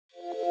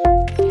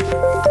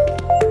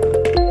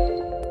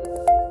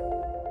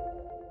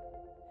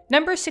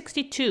Number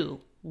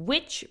 62,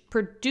 which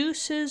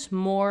produces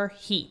more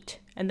heat?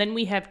 And then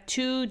we have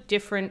two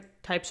different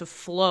types of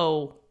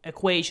flow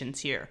equations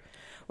here.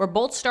 We're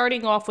both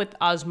starting off with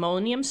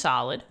osmonium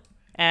solid,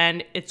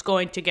 and it's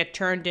going to get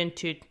turned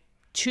into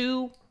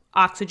two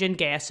oxygen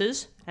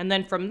gases. And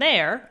then from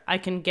there, I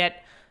can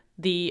get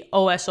the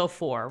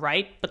OsO4,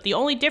 right? But the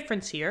only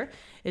difference here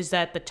is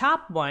that the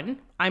top one,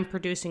 I'm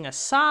producing a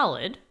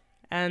solid,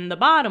 and the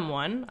bottom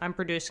one, I'm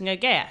producing a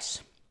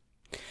gas.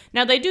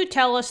 Now, they do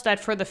tell us that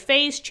for the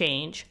phase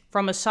change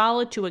from a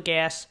solid to a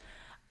gas,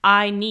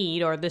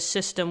 this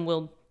system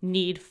will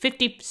need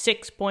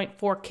 56.4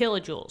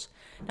 kilojoules.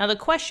 Now, the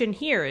question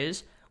here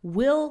is,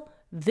 will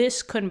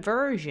this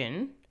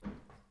conversion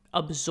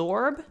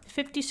absorb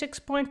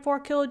 56.4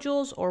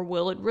 kilojoules or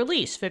will it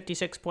release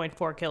 56.4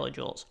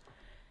 kilojoules?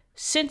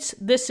 Since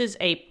this is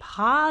a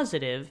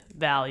positive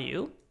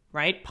value,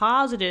 right?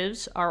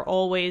 Positives are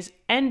always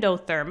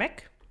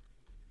endothermic.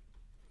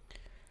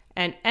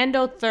 And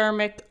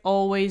endothermic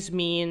always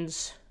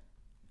means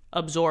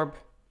absorb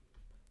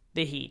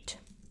the heat.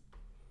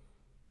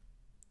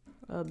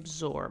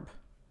 Absorb.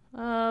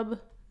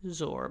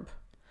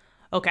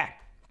 Okay.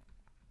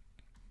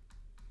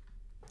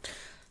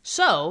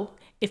 So,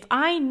 if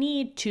I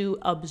need to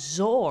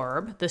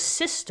absorb, the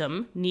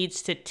system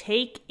needs to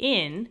take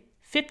in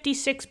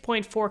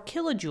 56.4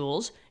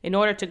 kilojoules in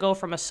order to go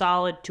from a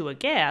solid to a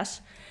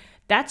gas.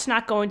 That's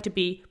not going to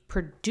be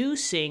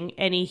producing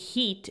any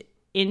heat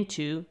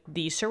into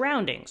the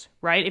surroundings,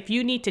 right? If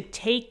you need to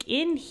take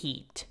in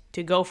heat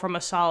to go from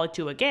a solid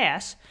to a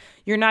gas,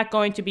 you're not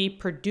going to be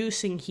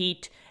producing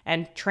heat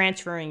and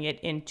transferring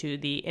it into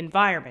the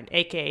environment,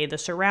 aka the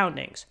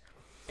surroundings.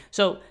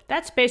 So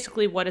that's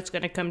basically what it's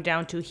going to come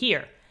down to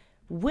here.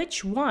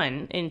 Which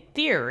one, in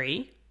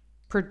theory,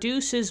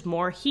 produces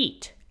more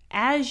heat?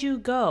 As you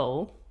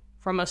go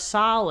from a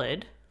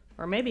solid,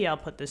 or maybe I'll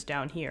put this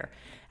down here,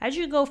 as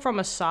you go from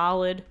a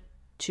solid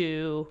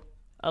to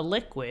a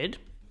liquid,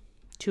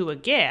 to a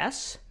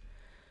gas,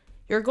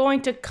 you're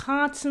going to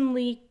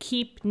constantly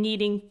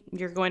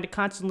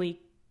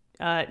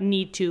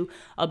need to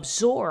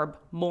absorb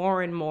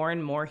more and more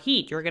and more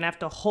heat. You're going to have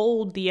to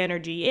hold the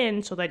energy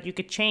in so that you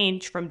could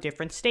change from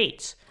different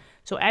states.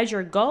 So as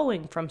you're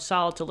going from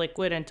solid to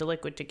liquid and to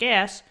liquid to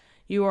gas,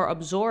 you are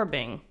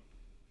absorbing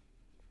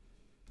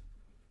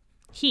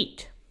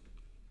heat.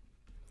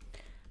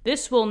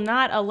 This will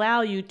not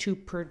allow you to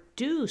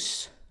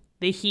produce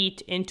the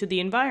heat into the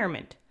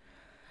environment.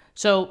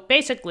 So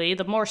basically,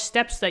 the more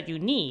steps that you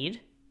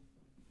need,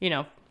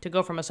 to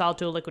go from a solid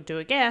to a liquid to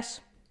a gas,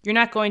 you're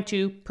not going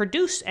to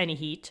produce any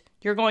heat.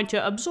 You're going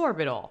to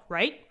absorb it all,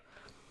 right?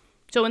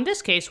 So in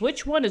this case,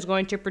 which one is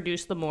going to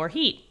produce the more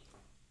heat?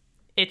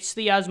 It's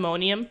the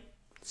osmonium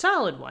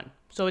solid one.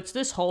 So it's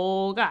this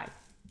whole guy.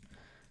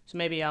 So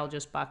maybe I'll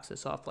just box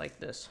this off like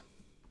this.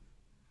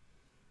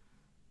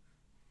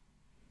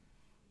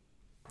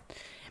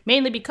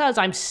 Mainly because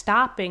I'm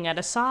stopping at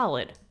a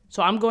solid.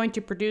 So I'm going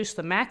to produce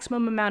the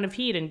maximum amount of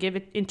heat and give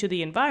it into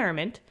the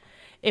environment.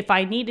 If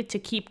I needed to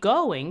keep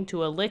going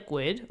to a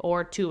liquid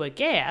or to a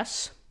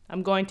gas,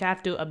 I'm going to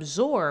have to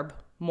absorb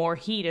more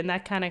heat, and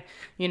that kind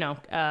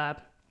of,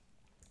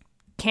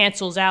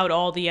 cancels out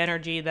all the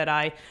energy that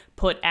I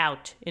put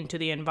out into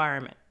the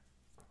environment.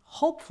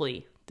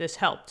 Hopefully this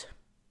helped,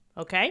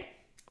 okay?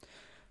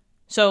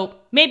 So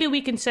maybe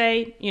we can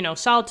say,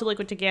 solid to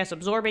liquid to gas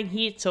absorbing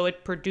heat, so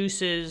it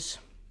produces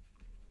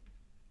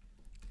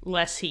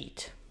less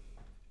heat.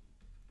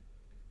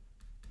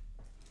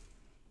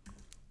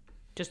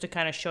 Just to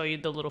kind of show you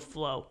the little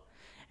flow.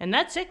 And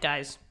that's it,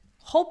 guys.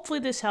 Hopefully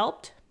this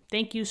helped.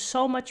 Thank you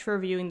so much for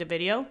viewing the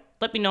video.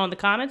 Let me know in the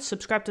comments.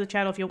 Subscribe to the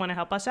channel if you want to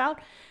help us out.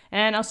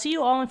 And I'll see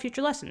you all in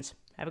future lessons.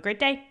 Have a great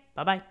day.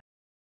 Bye-bye.